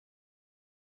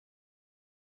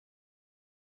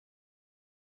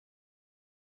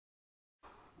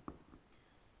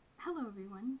Hello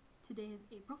everyone, today is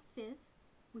April 5th,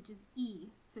 which is E,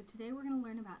 so today we're going to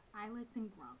learn about eyelets and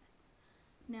grommets.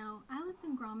 Now, eyelets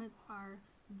and grommets are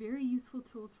very useful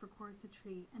tools for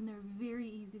corsetry, and they're very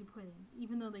easy to put in,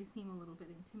 even though they seem a little bit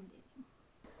intimidating.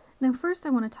 Now first I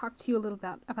want to talk to you a little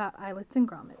about eyelets and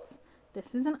grommets.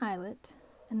 This is an eyelet,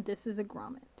 and this is a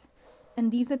grommet. And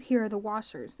these up here are the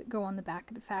washers that go on the back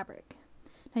of the fabric.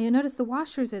 Now you'll notice the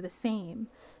washers are the same,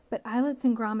 but eyelets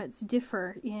and grommets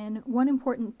differ in one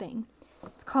important thing.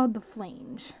 It's called the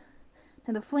flange.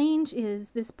 Now the flange is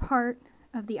this part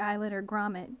of the eyelet or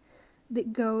grommet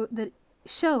that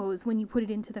shows when you put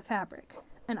it into the fabric.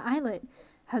 An eyelet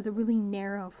has a really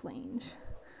narrow flange,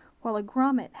 while a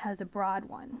grommet has a broad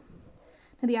one.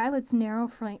 Now the eyelet's narrow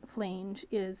flange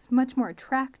is much more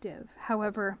attractive.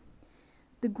 However,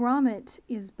 the grommet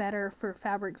is better for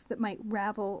fabrics that might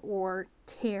ravel or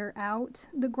tear out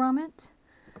the grommet.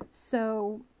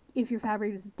 So if your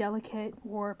fabric is delicate,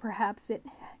 or perhaps it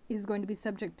is going to be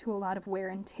subject to a lot of wear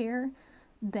and tear,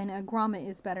 then a grommet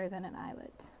is better than an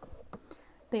eyelet.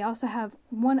 They also have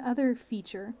one other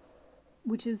feature,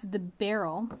 which is the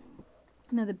barrel.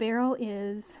 Now the barrel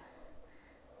is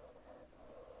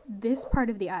this part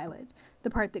of the eyelet, the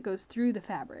part that goes through the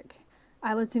fabric.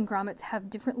 Eyelets and grommets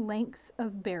have different lengths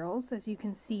of barrels. As you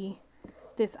can see,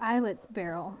 this eyelet's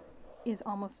barrel is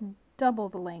almost double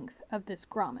the length of this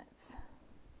grommet's.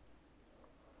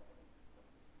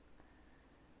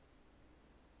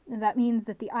 And that means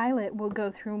that the eyelet will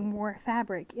go through more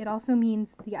fabric. It also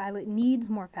means the eyelet needs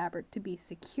more fabric to be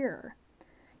secure.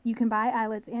 You can buy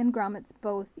eyelets and grommets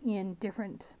both in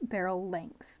different barrel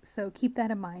lengths, so keep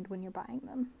that in mind when you're buying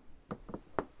them.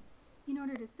 In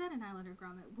order to set an eyelet or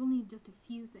grommet, we'll need just a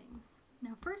few things.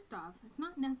 Now first off, it's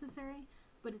not necessary,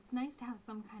 but it's nice to have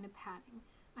some kind of padding.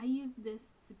 I use this,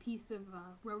 it's a piece of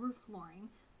rubber flooring,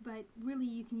 but really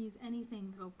you can use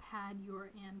anything that'll pad your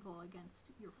anvil against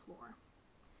your floor.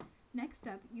 Next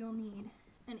up, you'll need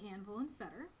an anvil and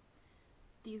setter.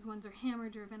 These ones are hammer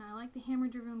driven. I like the hammer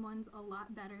driven ones a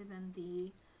lot better than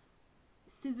the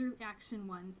scissor action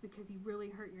ones because you really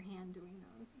hurt your hand doing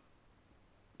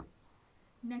those.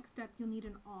 Next up, you'll need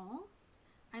an awl.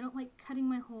 I don't like cutting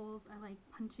my holes. I like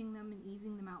punching them and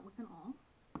easing them out with an awl.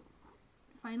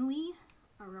 Finally,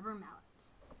 a rubber mallet.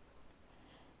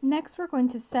 Next, we're going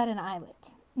to set an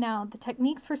eyelet. Now, the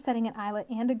techniques for setting an eyelet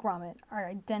and a grommet are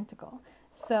identical,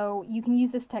 so you can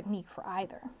use this technique for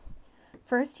either.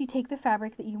 First, you take the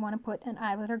fabric that you want to put an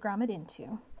eyelet or grommet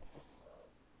into,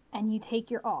 and you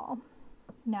take your awl.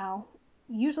 Now,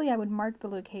 usually I would mark the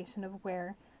location of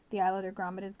where the eyelet or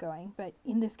grommet is going, but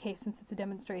in this case, since it's a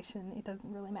demonstration, it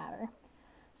doesn't really matter.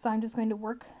 So I'm just going to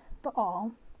work the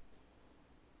awl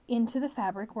into the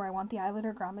fabric where I want the eyelet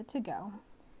or grommet to go,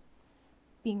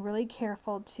 being really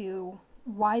careful to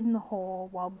widen the hole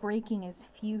while breaking as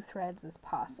few threads as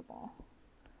possible.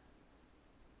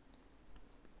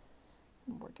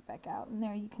 Work it back out, and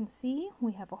there you can see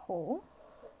we have a hole.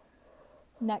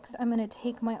 Next, I'm going to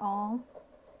take my awl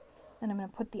and I'm going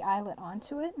to put the eyelet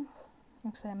onto it.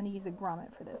 Actually, I'm going to use a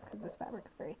grommet for this because this fabric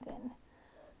is very thin.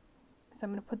 So I'm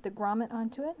going to put the grommet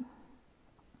onto it.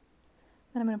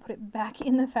 Then I'm going to put it back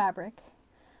in the fabric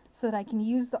so that I can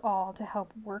use the awl to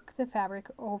help work the fabric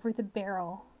over the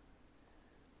barrel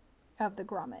of the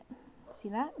grommet. See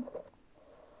that?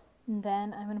 And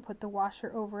then I'm going to put the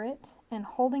washer over it, and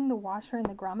holding the washer and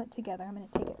the grommet together, I'm going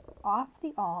to take it off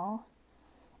the awl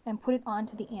and put it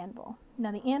onto the anvil.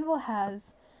 Now the anvil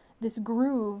has this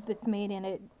groove that's made in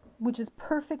it, which is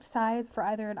perfect size for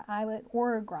either an eyelet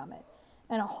or a grommet,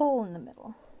 and a hole in the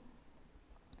middle.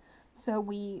 So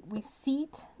we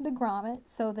seat the grommet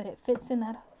so that it fits in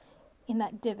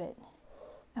that divot,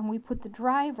 and we put the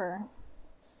driver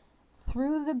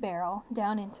through the barrel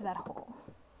down into that hole.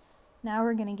 Now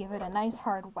we're going to give it a nice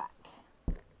hard whack.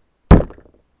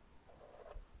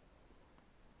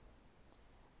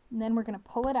 And then we're going to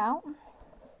pull it out.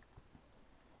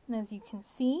 And as you can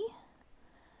see,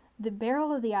 the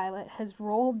barrel of the eyelet has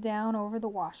rolled down over the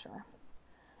washer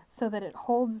so that it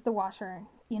holds the washer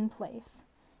in place.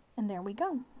 And there we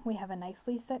go. We have a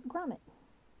nicely set grommet.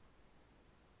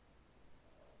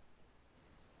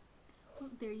 Well,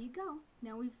 there you go.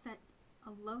 Now we've set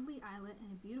a lovely eyelet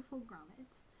and a beautiful grommet.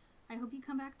 I hope you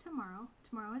come back tomorrow.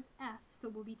 Tomorrow is F, so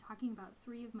we'll be talking about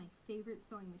 3 of my favorite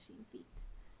sewing machine feet.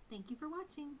 Thank you for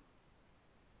watching.